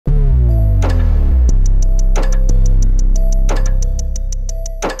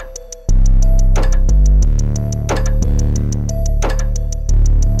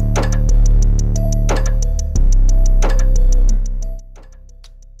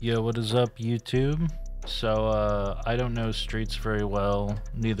Yo, what is up, YouTube? So, I don't know Streets very well,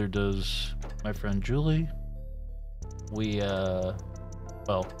 neither does my friend Julie. Well,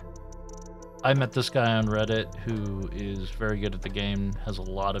 I met this guy on Reddit who is very good at the game, has a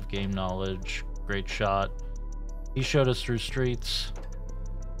lot of game knowledge, great shot. He showed us through Streets.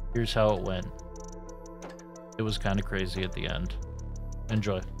 Here's how it went. It was kind of crazy at the end.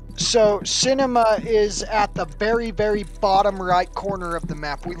 Enjoy. So, cinema is at the very, very bottom right corner of the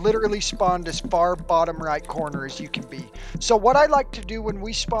map. We literally spawned as far bottom right corner as you can be. So what I like to do when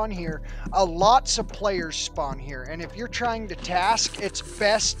we spawn here, lots of players spawn here. And if you're trying to task, it's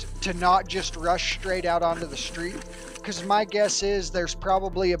best to not just rush straight out onto the street. Because my guess is there's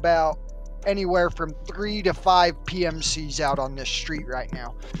probably about anywhere from 3 to 5 PMCs out on this street right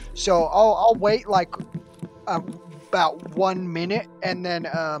now. So I'll wait like about 1 minute, and then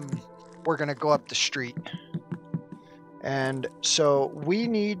we're gonna go up the street. And so we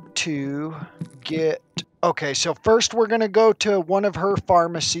need to get, okay, so first we're gonna go to one of her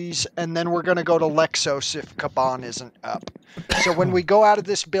pharmacies, and then we're gonna go to Lexos if Kaban isn't up. So when we go out of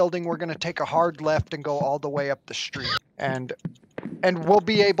this building, we're gonna take a hard left and go all the way up the street, and we'll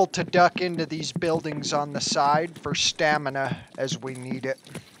be able to duck into these buildings on the side for stamina as we need it.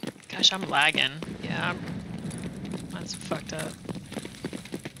 Gosh, I'm lagging. Yeah, that's fucked up.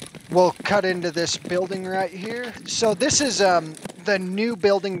 We'll cut into this building right here. So this is the new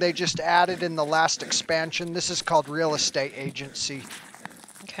building they just added in the last expansion. This is called Real Estate Agency.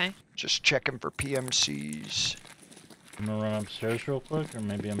 Okay. Just checking for PMCs. I'm gonna run upstairs real quick, or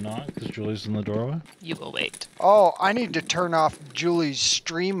maybe I'm not, because Julie's in the doorway. You will wait. Oh, I need to turn off Julie's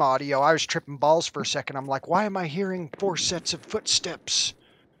stream audio. I was tripping balls for a second. I'm like, why am I hearing 4 sets of footsteps?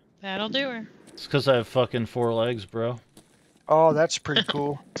 That'll do her. It's because I have fucking 4 legs, bro. Oh, that's pretty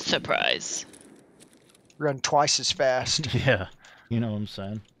cool. Surprise. Run twice as fast. Yeah, you know what I'm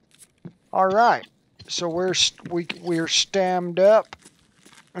saying. All right, so we're stammed up,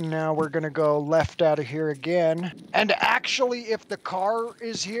 and now we're gonna go left out of here again. And actually, if the car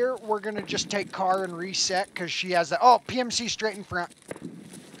is here, we're gonna just take car and reset because she has that. Oh, PMC straight in front.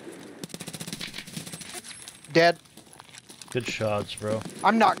 Dead. Good shots, bro.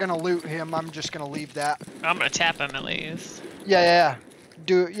 I'm not gonna loot him. I'm just gonna leave that. I'm gonna tap him at least. Yeah.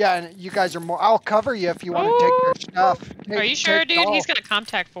 And you guys are more. I'll cover you if you want to take their stuff. Are you sure, dude? He's got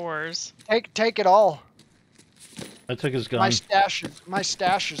contact 4s. Take it all. I took his gun. My stash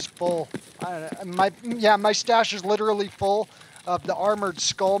is full. My stash is literally full of the armored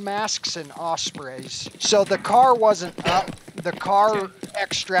skull masks and ospreys. So the car wasn't up. The car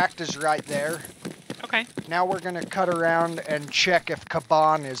extract is right there. Okay. Now we're gonna cut around and check if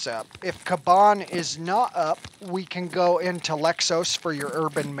Kaban is up. If Kaban is not up, we can go into Lexos for your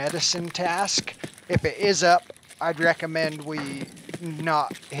urban medicine task. If it is up, I'd recommend we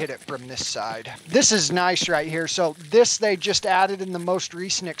not hit it from this side. This is nice right here. So this they just added in the most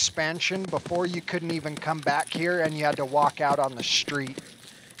recent expansion. Before you couldn't even come back here and you had to walk out on the street.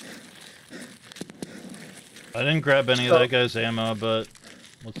 I didn't grab any of that guy's ammo, but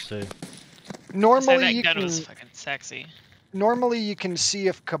let's see. Normally you that gun can, was fucking sexy. normally you can see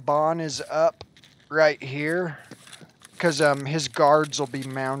if Kaban is up right here, because his guards will be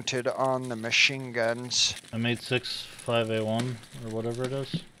mounted on the machine guns. M865A1 or whatever it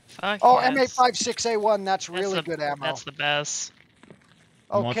is. Fuck Oh, yes. M856A1, that's really good ammo. That's the best.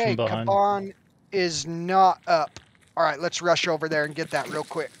 I'm Okay, watching behind. Kaban is not up. All right, let's rush over there and get that real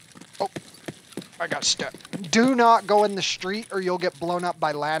quick. Oh, I got stuck. Do not go in the street or you'll get blown up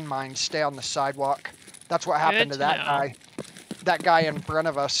by landmines. Stay on the sidewalk. That's what happened to that guy. That guy in front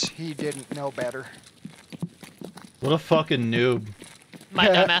of us, he didn't know better. What a fucking noob. My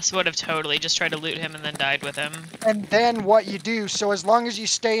dumbass would have totally just tried to loot him and then died with him. And then what you do, so as long as you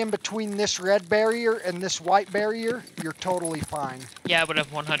stay in between this red barrier and this white barrier, you're totally fine. Yeah, I would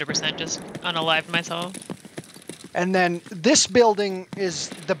have 100% just unalived myself. And then this building is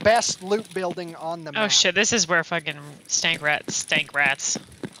the best loot building on the map. Oh shit, this is where fucking stank rats.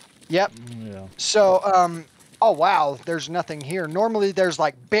 Yep. Yeah. So, oh wow, there's nothing here. Normally there's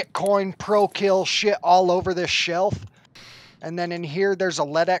like Bitcoin, pro kill shit all over this shelf. And then in here there's a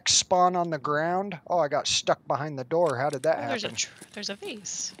LEDX spawn on the ground. Oh, I got stuck behind the door. How did that happen? There's a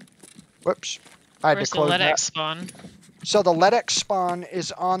vase. Whoops. I had Where's to close the LEDX that. spawn? So the LEDX spawn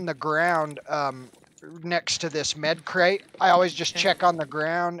is on the ground next to this med crate. I always just check on the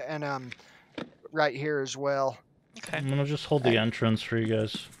ground and right here as well. Okay. I'm gonna just hold the entrance for you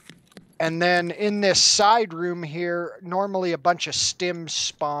guys. And then in this side room here, normally a bunch of stims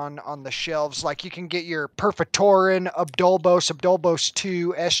spawn on the shelves. Like you can get your Perfotorin, Abdolbos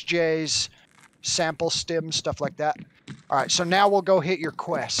 2, SJs, sample stims, stuff like that. All right, so now we'll go hit your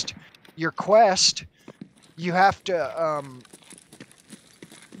quest. Your quest, you have to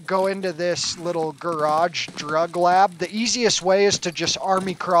go into this little garage drug lab. The easiest way is to just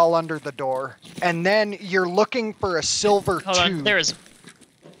army crawl under the door. And then you're looking for a silver Hold tube. on, there is...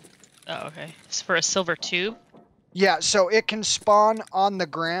 Oh, okay. It's for a silver tube? Yeah, so it can spawn on the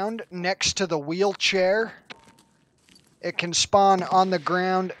ground next to the wheelchair. It can spawn on the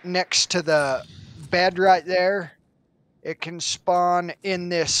ground next to the bed right there. It can spawn in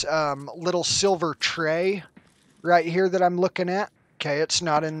this little silver tray right here that I'm looking at. Okay, it's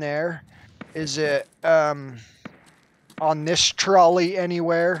not in there. Is it on this trolley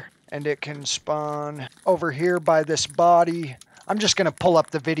anywhere? And it can spawn over here by this body. I'm just going to pull up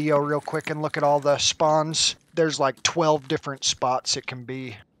the video real quick and look at all the spawns. There's like 12 different spots it can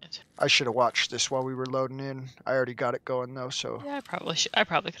be. I should have watched this while we were loading in. I already got it going though, so. Yeah, I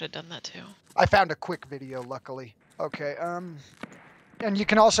probably could have done that too. I found a quick video, luckily. Okay, and you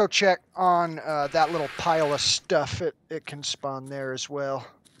can also check on that little pile of stuff. It can spawn there as well.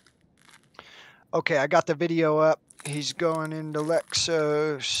 Okay, I got the video up. He's going into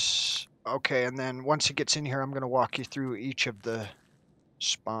Lexos. Okay, and then once he gets in here, I'm going to walk you through each of the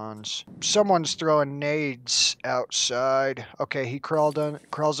spawns. Someone's throwing nades outside. Okay, he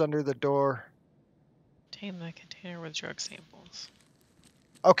crawls under the door. Obtain the container with drug samples.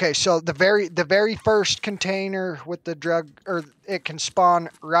 Okay, so the very first container with the drug, or it can spawn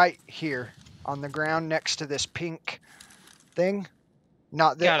right here on the ground next to this pink thing.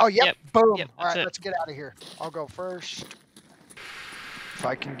 Not there. Oh, yep. Boom. Yep, all right, let's get out of here. I'll go first. If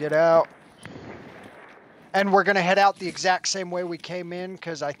I can get out. And we're going to head out the exact same way we came in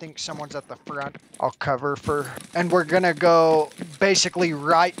because I think someone's at the front. I'll cover for... And we're going to go basically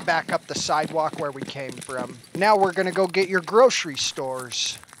right back up the sidewalk where we came from. Now we're going to go get your grocery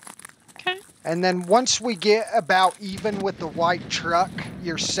stores. Okay. And then once we get about even with the white truck,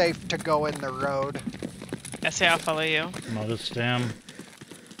 you're safe to go in the road. I say I'll follow you. Modest damn.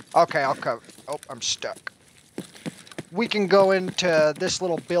 Okay, I'll cover. Oh, I'm stuck. We can go into this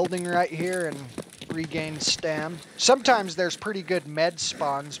little building right here and regain stam. Sometimes there's pretty good med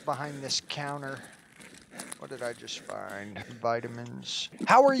spawns behind this counter. What did I just find? Vitamins.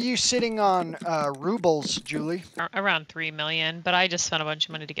 How are you sitting on rubles, Julie? Around 3 million, but I just spent a bunch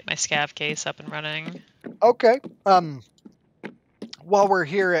of money to get my scav case up and running. Okay. While we're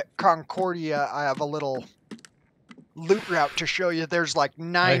here at Concordia, I have a little loot route to show you. There's like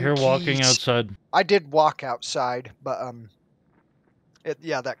 9 I hear keys. walking outside. I did walk outside, but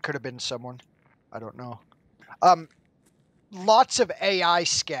yeah, that could have been someone. I don't know. Lots of AI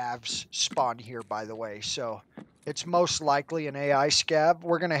scavs spawn here, by the way, so it's most likely an AI scav.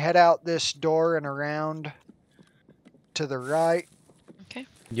 We're gonna head out this door and around to the right. Okay.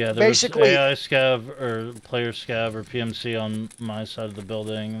 Yeah, there's AI scav or player scav or PMC on my side of the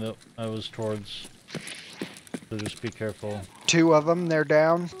building that I was towards. So just be careful. 2 of them, they're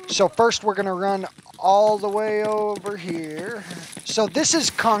down. So first we're gonna run all the way over here. So this is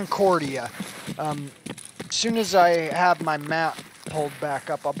Concordia. As soon as I have my map pulled back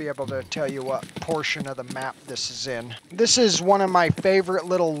up, I'll be able to tell you what portion of the map this is in. This is one of my favorite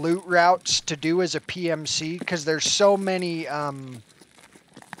little loot routes to do as a PMC because there's so many...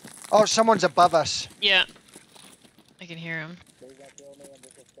 Oh, someone's above us. Yeah. I can hear him.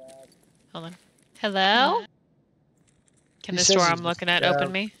 Hold on. Hello? Can this door I'm looking at open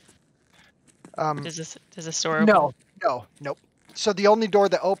me? Does this door open? Nope. So the only door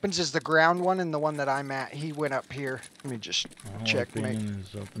that opens is the ground one, and the one that I'm at, he went up here. Let me just check.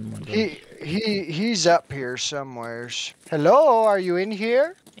 He's up here somewheres. Hello, are you in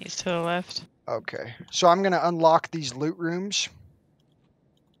here? He's to the left. Okay, so I'm gonna unlock these loot rooms.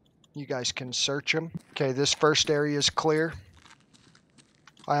 You guys can search them. Okay, this first area is clear.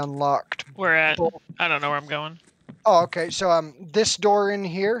 I unlocked. Where at? I don't know where I'm going. Oh, okay. So this door in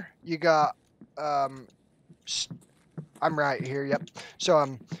here, you got I'm right here. Yep.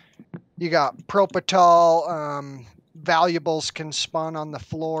 So you got Propital. Valuables can spawn on the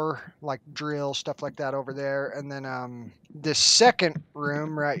floor, like drill stuff like that over there, and then this second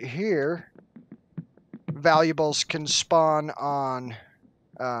room right here, valuables can spawn on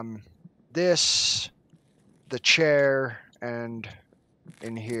this, the chair, and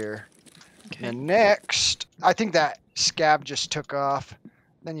in here. Okay. And next, I think that scav just took off.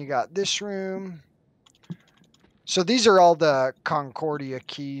 Then you got this room. So these are all the Concordia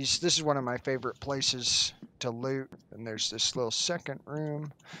keys. This is one of my favorite places to loot. And there's this little second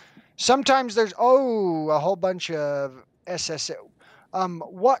room. Sometimes there's, a whole bunch of SSA.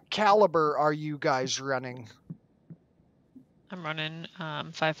 What caliber are you guys running? I'm running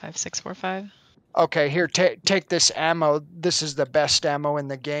 55645. Okay, here, take this ammo. This is the best ammo in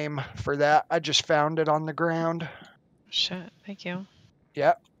the game for that. I just found it on the ground. Shit, thank you.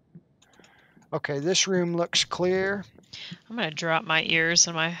 Yep. Okay, this room looks clear. I'm gonna drop my ears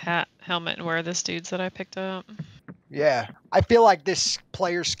and my helmet and wear this dude's that I picked up. Yeah, I feel like this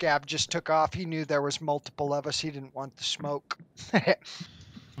player scav just took off. He knew there was multiple of us. He didn't want the smoke.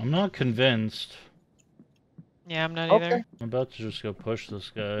 I'm not convinced. Yeah, I'm not either. I'm about to just go push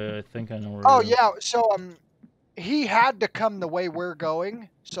this guy. I think I know where Oh, he is. yeah, so, he had to come the way we're going,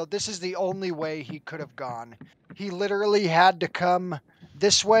 so this is the only way he could have gone. He literally had to come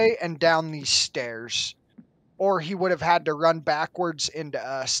this way and down these stairs, or he would have had to run backwards into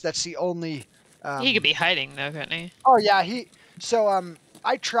us. That's the only... he could be hiding, though, couldn't he? Oh, yeah, So,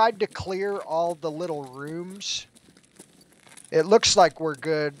 I tried to clear all the little rooms. It looks like we're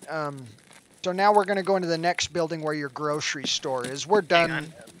good. So now we're going to go into the next building where your grocery store is. We're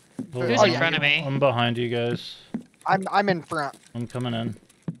done. Who's in front of me? I'm behind you guys. I'm in front. I'm coming in.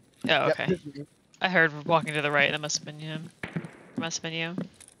 Oh, okay. Yep. I heard walking to the right. That must have been him. Must have been you.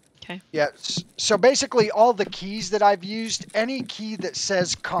 Okay. Yes. So basically all the keys that I've used, any key that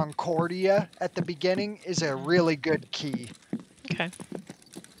says Concordia at the beginning is a really good key. Okay.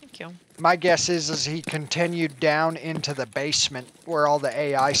 Thank you. My guess is he continued down into the basement where all the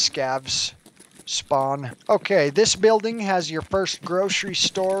AI scavs spawn. Okay, this building has your first grocery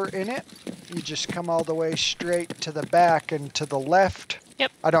store in it. You just come all the way straight to the back and to the left.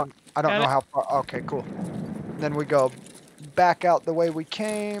 Yep. I don't know how far. Okay, cool. Then we go back out the way we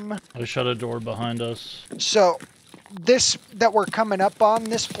came. I shut a door behind us. So this that we're coming up on,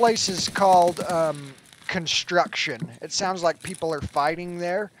 this place is called construction. It sounds like people are fighting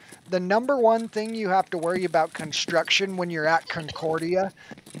there. The number one thing you have to worry about construction when you're at Concordia,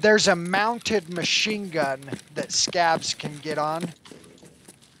 there's a mounted machine gun that scavs can get on.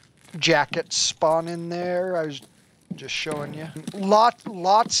 Jackets spawn in there. I was just showing you.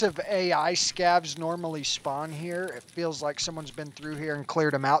 Lots of AI scavs normally spawn here. It feels like someone's been through here and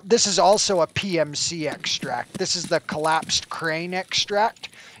cleared them out. This is also a PMC extract. This is the collapsed crane extract.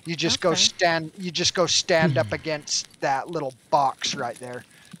 You just go stand up against that little box right there.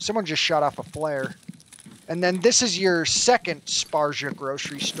 Someone just shot off a flare. And then this is your second Sparja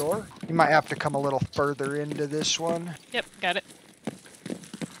grocery store. You might have to come a little further into this one. Yep, got it.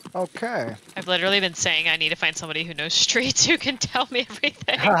 Okay. I've literally been saying I need to find somebody who knows streets who can tell me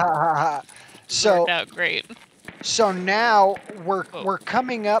everything. So worked out great. So now we're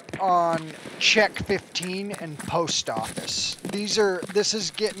coming up on check 15 and post office. This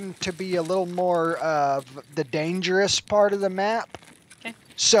is getting to be a little more of the dangerous part of the map. Okay.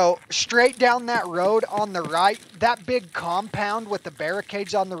 So straight down that road on the right, that big compound with the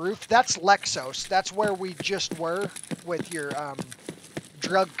barricades on the roof, that's Lexos. That's where we just were with your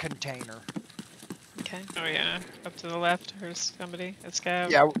drug container. Okay. Oh yeah, up to the left. There's somebody. A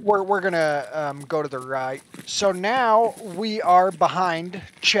scav. Yeah, we're gonna go to the right. So now we are behind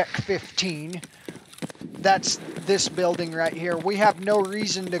check 15. That's this building right here. We have no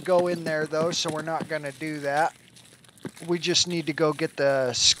reason to go in there though, so we're not gonna do that. We just need to go get the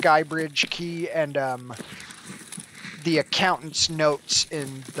Skybridge key and the accountant's notes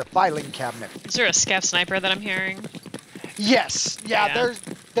in the filing cabinet. Is there a scav sniper that I'm hearing? Yes, yeah.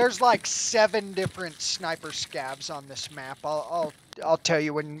 There's like 7 different sniper scavs on this map. I'll tell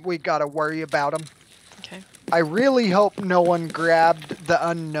you when we gotta worry about them. Okay. I really hope no one grabbed the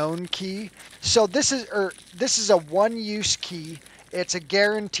unknown key. So this is a one-use key. It's a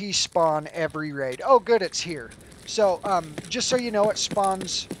guarantee spawn every raid. Oh, good, it's here. So just so you know, it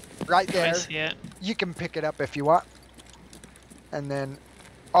spawns right there. I see it. You can pick it up if you want. And then,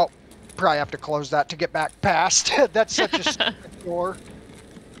 oh. Probably have to close that to get back past. That's such a stupid door.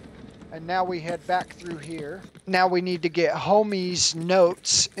 And now we head back through here. Now we need to get homie's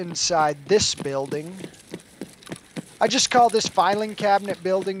notes inside this building. I just call this filing cabinet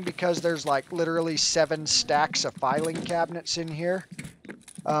building because there's like literally 7 stacks of filing cabinets in here.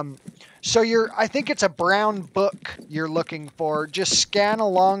 So I think it's a brown book you're looking for. Just scan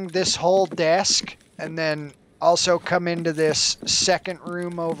along this whole desk and then also come into this second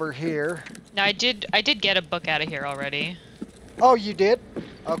room over here. No, I did get a book out of here already. Oh, you did?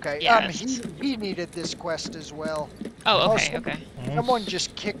 Okay. Yes. He needed this quest as well. Oh, okay, okay. Someone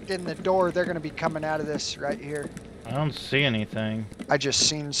just kicked in the door. They're going to be coming out of this right here. I don't see anything. I just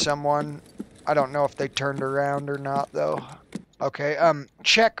seen someone. I don't know if they turned around or not, though. Okay,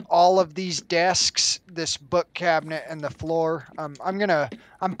 check all of these desks, this book cabinet, and the floor.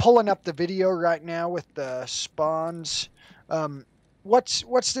 I'm pulling up the video right now with the spawns.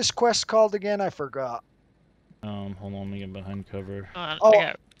 What's this quest called again? I forgot. Hold on, let me get behind cover.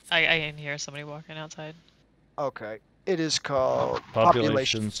 I I can hear somebody walking outside. Okay. It is called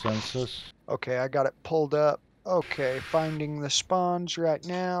Population Census. Okay, I got it pulled up. Okay, finding the spawns right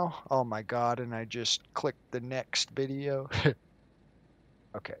now. Oh my god, and I just clicked the next video.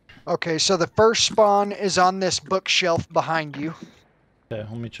 Okay. Okay, so the first spawn is on this bookshelf behind you. Okay,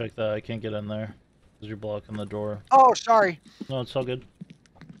 let me check that. I can't get in there because you're blocking the door. Oh, sorry. No, it's all good.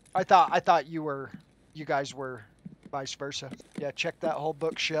 I thought you guys were vice versa. Yeah, check that whole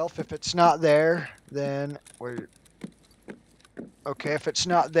bookshelf. If it's not there, then we're... Okay, if it's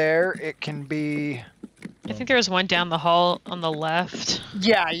not there, it can be... I think there was one down the hall on the left.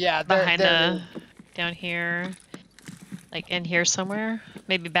 Yeah. Behind down here. Like in here somewhere.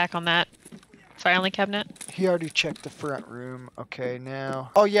 Maybe back on that filing cabinet. He already checked the front room. Okay,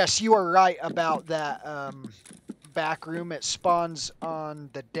 now... Oh, yes, you are right about that back room. It spawns on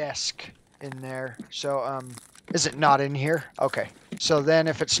the desk in there. So, is it not in here? Okay. So then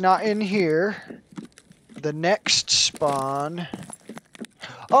if it's not in here, the next spawn...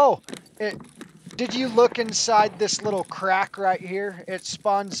 Oh! Did you look inside this little crack right here? It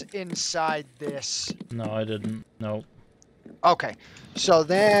spawns inside this. No, I didn't. Nope. Okay. So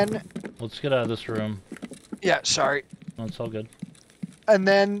then... Let's get out of this room. Yeah, sorry. No, it's all good. And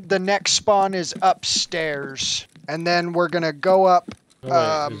then the next spawn is upstairs. And then we're going to go up...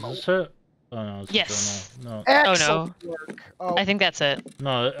 Oh, wait, is this it? Oh, no, it's yes. No. Excellent oh, no. work. Oh. I think that's it.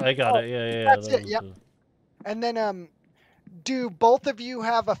 No, I got it. Yeah. That's it, yep. And then, do both of you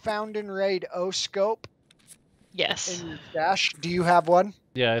have a Fountain Raid O-scope? Yes. In your stash? Do you have one?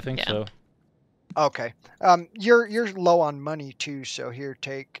 Yeah, I think so. Okay. You're low on money too, so here,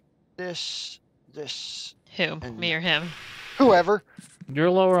 take this. Who? Me or him? Whoever.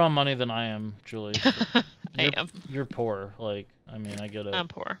 You're lower on money than I am, Julie. I am. You're poor. Like, I mean, I get it. I'm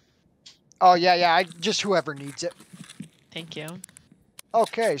poor. Oh, yeah. Just whoever needs it. Thank you.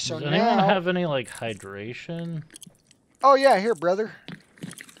 Okay, so Does now... anyone have any, like, hydration? Oh, yeah, here, brother.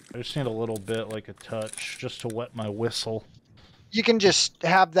 I just need a little bit, like a touch, just to wet my whistle. You can just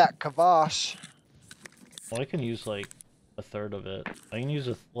have that kvass. Well, I can use, like, a third of it. I can use,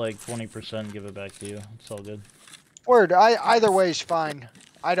 like, 20% and give it back to you. It's all good. Word, either way is fine.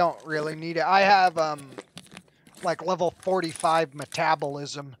 I don't really need it. I have, like, level 45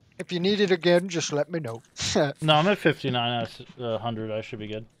 metabolism. If you need it again, just let me know. No, I'm at 59 out of 100. I should be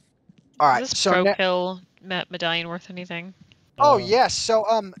good. All right. Is this so pro kill medallion worth anything? Oh, yes.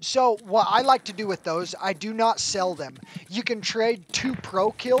 So what I like to do with those, I do not sell them. You can trade 2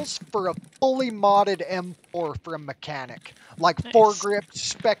 pro kills for a fully modded M4 from Mechanic. Like Nice. foregrip,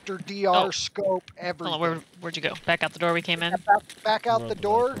 Spectre DR, scope, everything. Hold on, where'd you go? Back out the door we came in? Back out the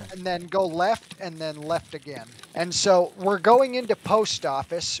door, and then go left, and then left again. And so we're going into post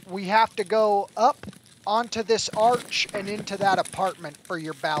office. We have to go up onto this arch and into that apartment for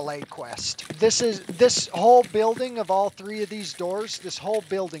your ballet quest. This whole building of all 3 of these doors, this whole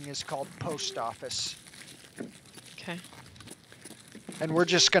building is called post office. Okay. And we're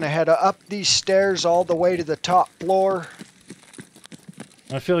just gonna head up these stairs all the way to the top floor.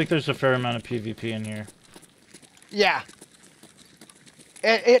 I feel like there's a fair amount of PvP in here. Yeah.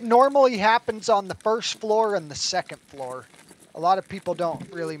 It normally happens on the first floor and the second floor. A lot of people don't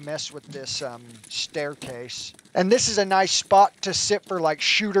really mess with this staircase. And this is a nice spot to sit for like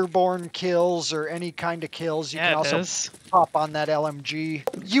shooter-borne kills or any kind of kills. You can also pop on that LMG.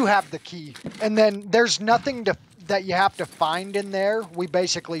 You have the key. And then there's nothing that you have to find in there. We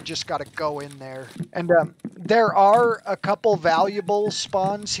basically just got to go in there. And there are a couple valuable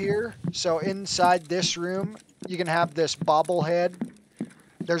spawns here. So inside this room, you can have this bobblehead.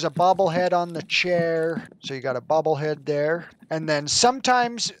 There's a bobblehead on the chair, so you got a bobblehead there. And then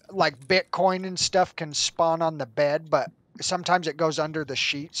sometimes, like Bitcoin and stuff can spawn on the bed, but sometimes it goes under the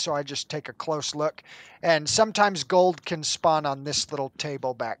sheet, so I just take a close look. And sometimes gold can spawn on this little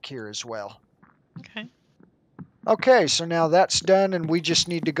table back here as well. Okay. Okay, so now that's done, and we just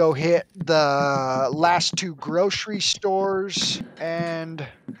need to go hit the last 2 grocery stores. And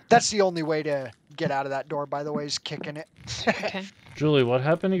that's the only way to get out of that door, by the way, is kicking it. Okay. Julie, what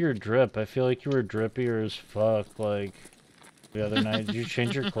happened to your drip? I feel like you were drippier as fuck, like, the other night. Did you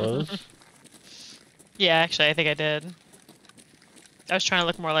change your clothes? Yeah, actually, I think I did. I was trying to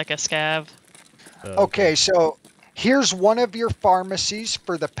look more like a scav. Okay, so here's one of your pharmacies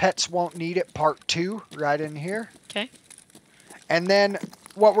for the Pets Won't Need It Part 2, right in here. Okay. And then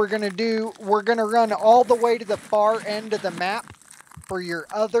what we're going to do, we're going to run all the way to the far end of the map for your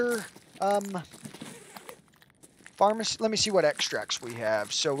other pharmacy. Let me see what extracts we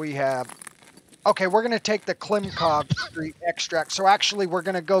have. So we have... Okay, we're going to take the Klimkov Street extract. So actually, we're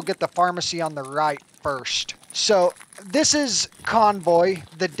going to go get the pharmacy on the right first. So this is Convoy,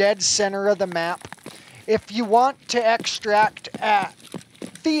 the dead center of the map. If you want to extract at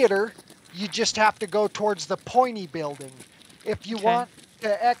Theater, you just have to go towards the pointy building. If you want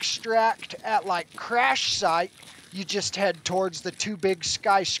to extract at like Crash Site, you just head towards the 2 big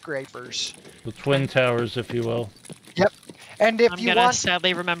skyscrapers. The Twin Towers, if you will. Yep. And if I'm gonna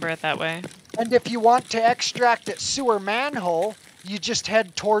sadly remember it that way. And if you want to extract at Sewer Manhole, you just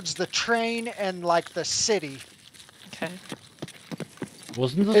head towards the train and like the city. Okay.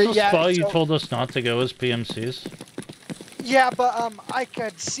 Wasn't this the spot you told us not to go as PMCs? Yeah, but I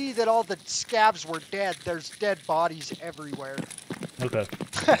could see that all the scavs were dead. There's dead bodies everywhere. Okay.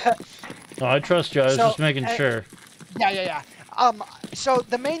 No, I trust you. I was just making sure. Yeah. So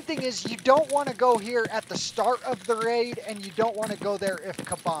the main thing is you don't want to go here at the start of the raid, and you don't want to go there if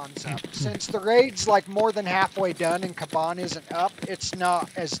Kaban's up. Since the raid's like more than halfway done and Kaban isn't up, it's not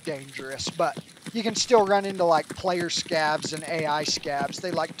as dangerous. But you can still run into like player scavs and AI scavs.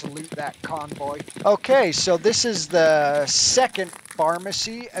 They like to loot that convoy. Okay, so this is the second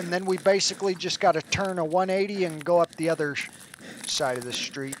pharmacy, and then we basically just got to turn a 180 and go up the other side of the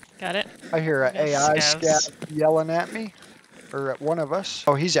street. Got it. I hear an AI scav yelling at me. Or at one of us.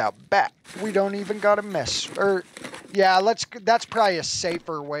 Oh, he's out back. We don't even got to mess. Yeah, that's probably a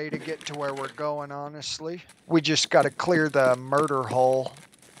safer way to get to where we're going, honestly. We just got to clear the murder hole.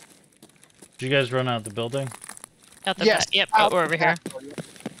 Did you guys run out the building? Out the back. Yep, we're over here.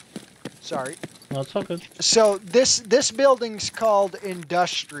 Sorry. No, it's all good. So this building's called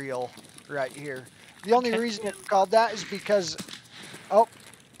Industrial right here. The only reason it's called that is because... Oh.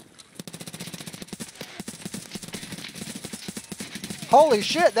 Holy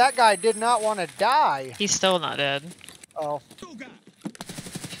shit, that guy did not want to die. He's still not dead. Oh.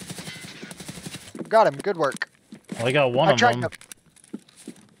 Got him, good work. Well, I got one of them.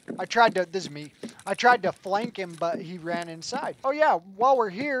 This is me. I tried to flank him, but he ran inside. Oh yeah, while we're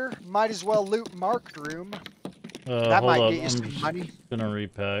here, might as well loot Marked Room. That might get you some money. Gonna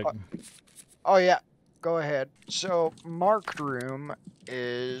repack. Oh yeah, go ahead. So, Marked Room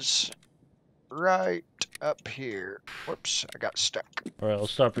is right up here. Whoops, I got stuck. Alright, I'll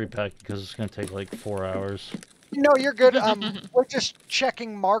stop repacking because it's gonna take like 4 hours. No, you're good. We're just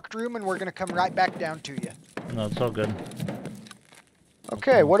checking Marked Room and we're gonna come right back down to you. No, it's all good.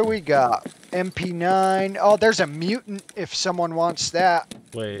 Okay, what do we got? MP9. Oh, there's a mutant if someone wants that.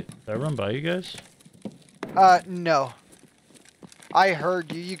 Wait, did I run by you guys? No. I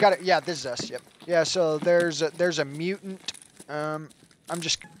heard you. You got it. Yeah, this is us. Yep. Yeah, so there's a mutant. I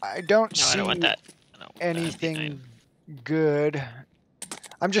don't see want that. anything good.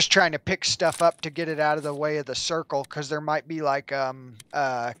 I'm just trying to pick stuff up to get it out of the way of the circle because there might be like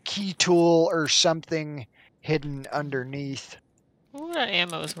a key tool or something hidden underneath. Ooh, that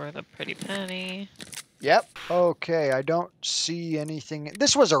ammo's worth a pretty penny. Yep. Okay, I don't see anything.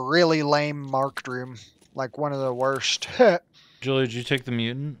 This was a really lame Marked Room. Like one of the worst. Julie, did you take the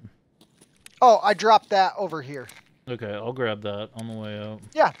mutant? Oh, I dropped that over here. Okay, I'll grab that on the way out.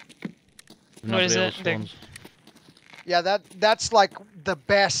 Yeah. What is it? Yeah, that's like the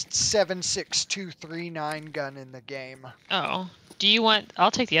best 7.6239 gun in the game. Oh. Do you want...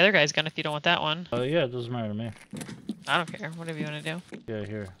 I'll take the other guy's gun if you don't want that one. Yeah, it doesn't matter to me. I don't care. Whatever you want to do. Yeah,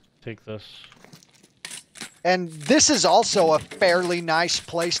 here. Take this. And this is also a fairly nice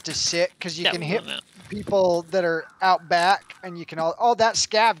place to sit because you can hit people that are out back and you can all... Oh, that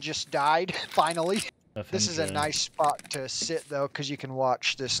scav just died, finally. This is a nice spot to sit, though, because you can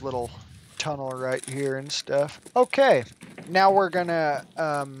watch this little tunnel right here and stuff. Okay, now we're gonna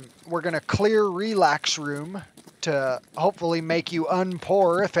clear Relax Room to hopefully make you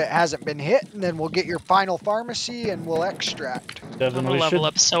unpoor if it hasn't been hit, and then we'll get your final pharmacy and we'll extract. Devin, I'm gonna level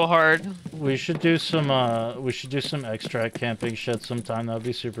up so hard. We should do some extract camping shit sometime. That'd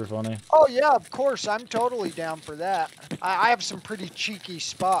be super funny. Oh yeah, of course. I'm totally down for that. I have some pretty cheeky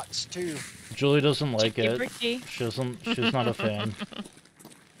spots too. Julie doesn't like it. Ricky. She's not a fan.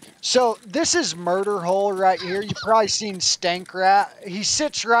 So this is Murder Hole right here. You've probably seen Stank Rat. He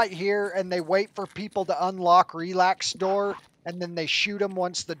sits right here and they wait for people to unlock Relax door and then they shoot him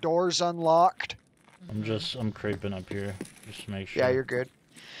once the door's unlocked. I'm creeping up here just to make sure. Yeah, you're good.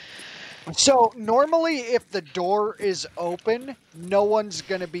 So normally if the door is open, no one's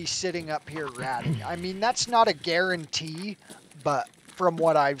going to be sitting up here ratting. I mean, that's not a guarantee, but from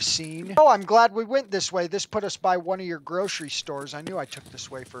what I've seen. Oh, I'm glad we went this way. This put us by one of your grocery stores. I knew I took this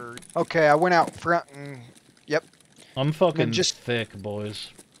way for... Okay, I went out front and... Yep. I'm fucking just thick,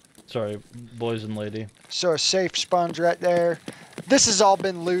 boys. Sorry, boys and lady. So a safe spawn's right there. This has all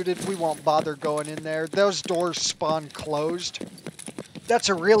been looted. We won't bother going in there. Those doors spawn closed. That's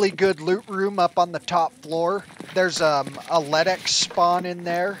a really good loot room up on the top floor. There's a LEDX spawn in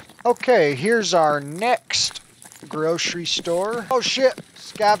there. Okay, here's our next grocery store. Oh shit!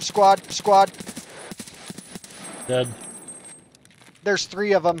 Scav squad. Dead. There's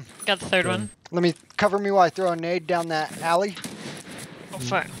 3 of them. Got the third one. Let me cover me while I throw a nade down that alley. Oh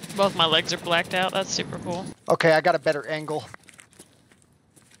fuck! Both my legs are blacked out. That's super cool. Okay, I got a better angle.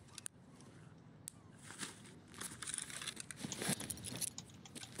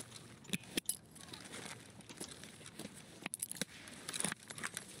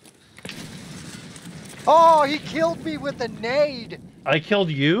 Oh, he killed me with a nade. I killed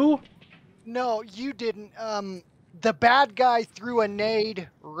you? No, you didn't. The bad guy threw a nade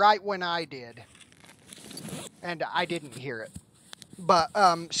right when I did. And I didn't hear it. But,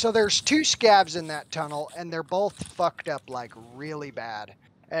 so there's 2 scavs in that tunnel, and they're both fucked up, like, really bad.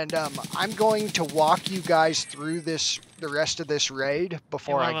 And, I'm going to walk you guys through the rest of this raid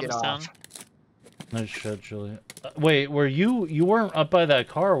before I get off. Nice shot, Julia. Wait, you weren't up by that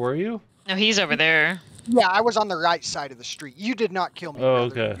car, were you? No, he's over there. Yeah, I was on the right side of the street. You did not kill me. Oh,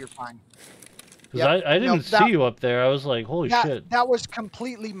 brother. okay. You're fine. Because I didn't see you up there. I was like, holy shit. That was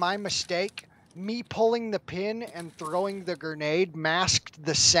completely my mistake. Me pulling the pin and throwing the grenade masked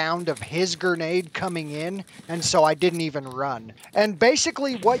the sound of his grenade coming in, and so I didn't even run. And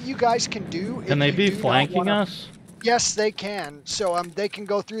basically what you guys can do... Can they be flanking us? Yes, they can. So they can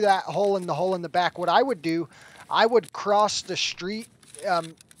go through that hole in the back. What I would do, I would cross the street...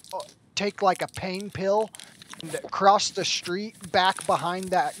 take like a pain pill and cross the street back behind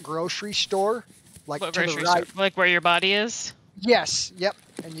that grocery store, like to the right. Like where your body is? Yes, yep.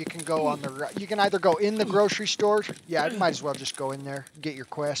 And you can go on the right. You can either go in the grocery store. Yeah, I might as well just go in there, get your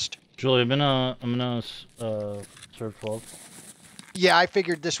quest. Julie, I'm gonna serve 12. Yeah, I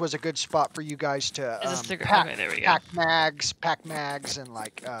figured this was a good spot for you guys to pack mags and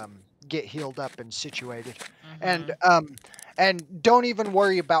like get healed up and situated. And don't even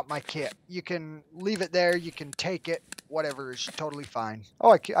worry about my kit. You can leave it there. You can take it. Whatever is totally fine.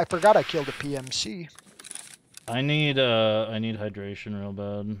 Oh, I forgot I killed a PMC. I need hydration real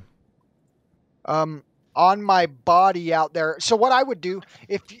bad. On my body out there. So what I would do,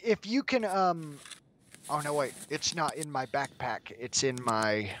 if you can, oh no, wait, it's not in my backpack. It's in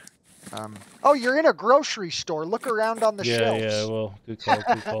my, oh, you're in a grocery store. Look around on the shelves. Yeah, well, good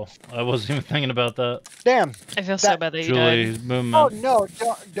call. I wasn't even thinking about that. Damn. I feel so bad that you Julie, died. movement. Oh no,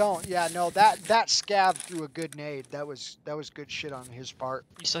 don't. Yeah, no, that scav threw a good nade. That was good shit on his part.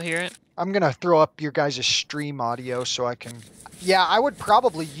 You still hear it? I'm gonna throw up your guys' stream audio so I can. Yeah, I would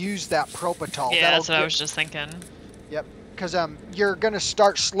probably use that propofol. Yeah, that's what I was just thinking. Yep. Because you're gonna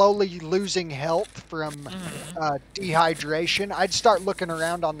start slowly losing health from dehydration. I'd start looking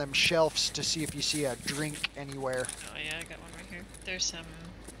around on them shelves to see if you see a drink anywhere. Oh yeah, I got one right here. There's some.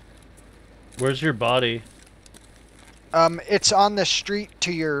 Where's your body? It's on the street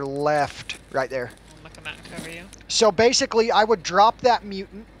to your left, right there. I'll come out and cover you. So basically, I would drop that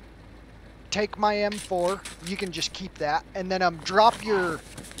mutant, take my M4. You can just keep that, and then drop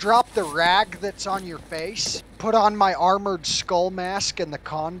the rag that's on your face. Put on my armored skull mask and the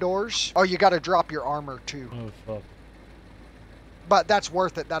condors. Oh, you got to drop your armor too. Oh fuck. But that's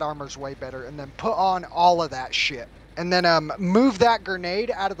worth it. That armor's way better. And then put on all of that shit. And then move that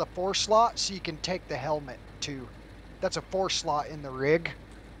grenade out of the 4 slot so you can take the helmet too. That's a 4 slot in the rig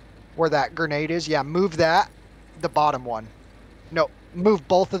where that grenade is. Yeah, move that. The bottom one. No, move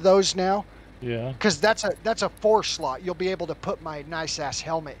both of those now. Yeah. Because that's a 4 slot. You'll be able to put my nice ass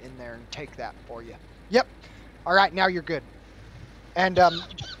helmet in there and take that for you. Yep. All right, now you're good. And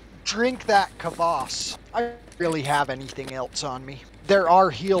drink that kvass. I don't really have anything else on me. There are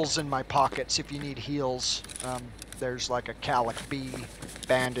heals in my pockets if you need heals. There's like a Calic B,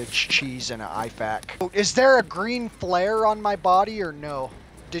 bandage, cheese, and an IFAK. Is there a green flare on my body or no?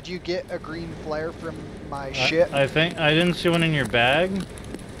 Did you get a green flare from my shit? I think I didn't see one in your bag.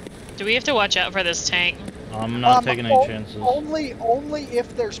 Do we have to watch out for this tank? I'm not taking any chances. Only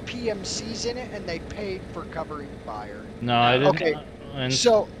if there's PMCs in it and they paid for covering fire. No, I didn't. Okay,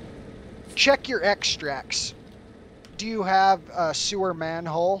 so check your extracts. Do you have a sewer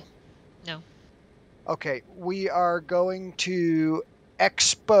manhole? No. Okay, we are going to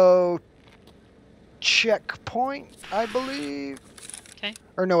Expo Checkpoint, I believe. Okay.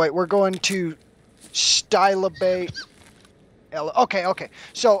 Or no, wait, we're going to Stylabate. Okay.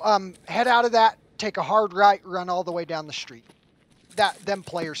 So, head out of that, take a hard right, run all the way down the street. Them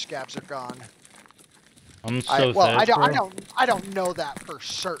player scabs are gone. I'm so I don't know that for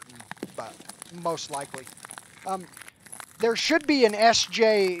certain, but most likely. There should be an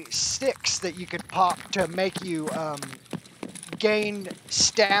SJ6 that you could pop to make you gain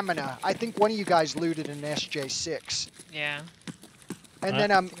stamina. I think one of you guys looted an SJ6. Yeah. And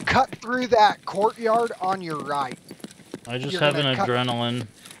then cut through that courtyard on your right. I just have an adrenaline.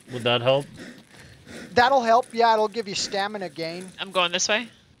 Would that help? That'll help. Yeah, it'll give you stamina gain. I'm going this way?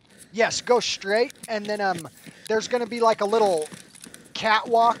 Yes, go straight, and then there's going to be like a little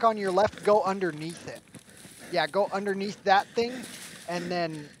catwalk on your left. Go underneath it. Yeah, go underneath that thing, and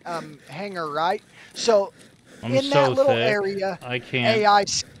then hang a right. So in that little area, I can't. AI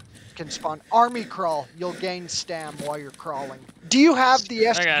can spawn. Army crawl. You'll gain stam while you're crawling. Do you have the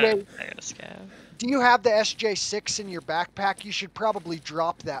SJ? I got a scav. Do you have the SJ6 in your backpack? You should probably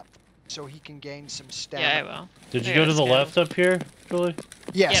drop that so he can gain some stamina. Yeah, I will. Did you go to the left up here, Julie?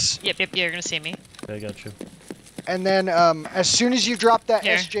 Yes. Yep. You're gonna see me. Okay, I got you. And then as soon as you drop that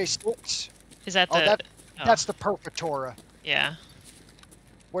SJ6, is that the? That's the Perpetora. Yeah.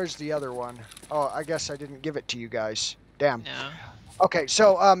 Where's the other one? Oh, I guess I didn't give it to you guys. Damn. No. Okay,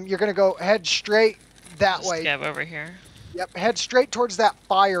 so you're gonna go head straight that way. Scav over here. Yep, head straight towards that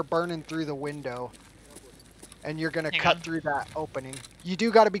fire burning through the window. And you're gonna cut through that opening. You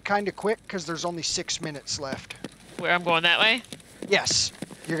do gotta be kind of quick because there's only 6 minutes left. Where I'm going that way? Yes.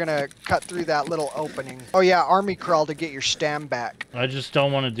 You're gonna cut through that little opening. Oh yeah, army crawl to get your stam back. I just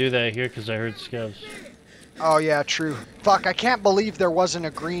don't want to do that here because I heard scavs. Oh yeah, true. Fuck, I can't believe there wasn't a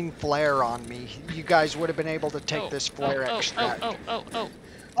green flare on me. You guys would have been able to take this flare extract.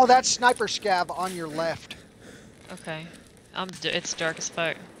 Oh, that's sniper scav on your left. Okay. It's dark as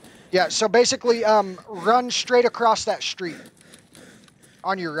fuck. Yeah, so basically, run straight across that street.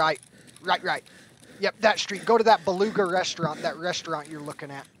 On your right. Right. Yep, that street. Go to that Beluga restaurant, that restaurant you're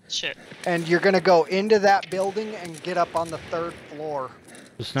looking at. Shit. And you're gonna go into that building and get up on the 3rd floor.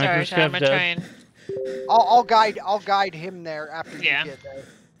 The sniper scav dead. I'll guide him there after you get there.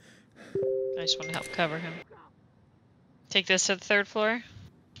 I just want to help cover him. Take this to the 3rd floor?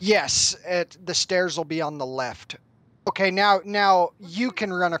 Yes, the stairs will be on the left. Okay, now you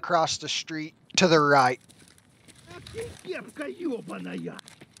can run across the street to the right.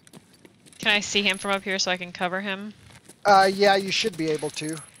 Can I see him from up here so I can cover him? Yeah, you should be able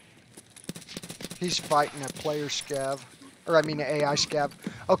to. He's fighting a player scav. Or I mean an AI scav.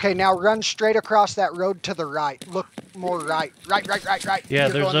 Okay, now run straight across that road to the right. Look more right. Right. Yeah,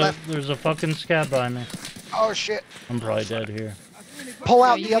 there's a fucking scav by me. Oh shit. I'm probably dead here. Pull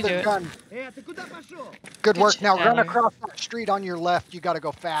out the other gun. Good work. Now run across that street on your left. You gotta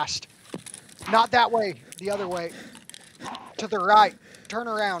go fast. Not that way. The other way. To the right. Turn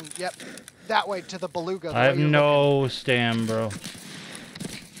around. Yep. That way to the Beluga. I have no stam, bro.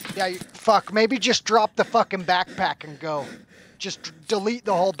 Yeah, fuck. Maybe just drop the fucking backpack and go. Just delete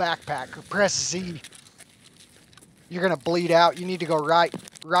the whole backpack. Press Z. You're gonna bleed out. You need to go right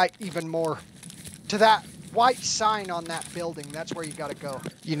even more. To that white sign on that building. That's where you gotta go.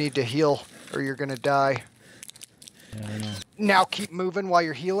 You need to heal or you're gonna die. Yeah, I know. Now keep moving while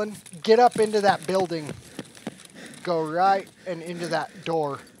you're healing. Get up into that building. Go right and into that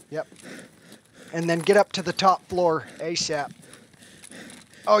door. Yep. And then get up to the top floor ASAP.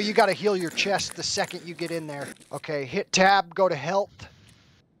 Oh, you gotta heal your chest the second you get in there. Okay, hit tab, go to health,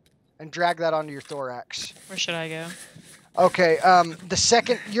 and drag that onto your thorax. Where should I go? Okay, the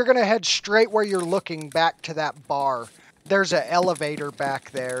second, you're gonna head straight where you're looking back to that bar. There's an elevator back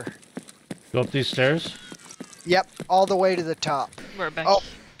there. Go up these stairs? Yep, all the way to the top. We're back. Oh,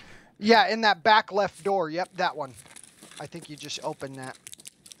 yeah, in that back left door. Yep, that one. I think you just open that.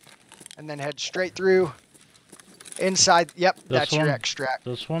 And then head straight through. Inside, yep, that's your extract.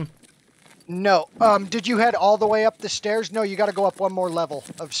 This one? No, did you head all the way up the stairs? No, you gotta go up one more level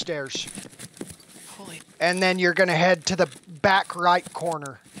of stairs. Holy. And then you're gonna head to the back right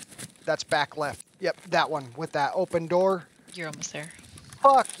corner. That's back left. Yep, that one with that open door. You're almost there.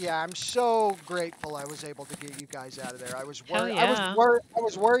 Fuck yeah, I'm so grateful I was able to get you guys out of there. I was worried. Yeah. I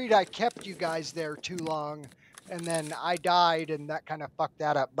was worried I kept you guys there too long, and then I died, and that kind of fucked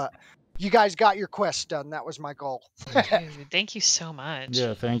that up. But you guys got your quest done. That was my goal. Dude, thank you so much.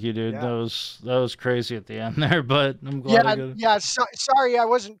 Yeah, thank you, dude. Yeah. That was crazy at the end there, but I'm glad. Yeah. Sorry, I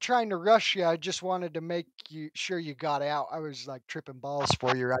wasn't trying to rush you. I just wanted to make sure you got out. I was like tripping balls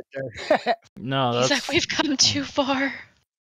for you right there. No, He's like, we've come too far.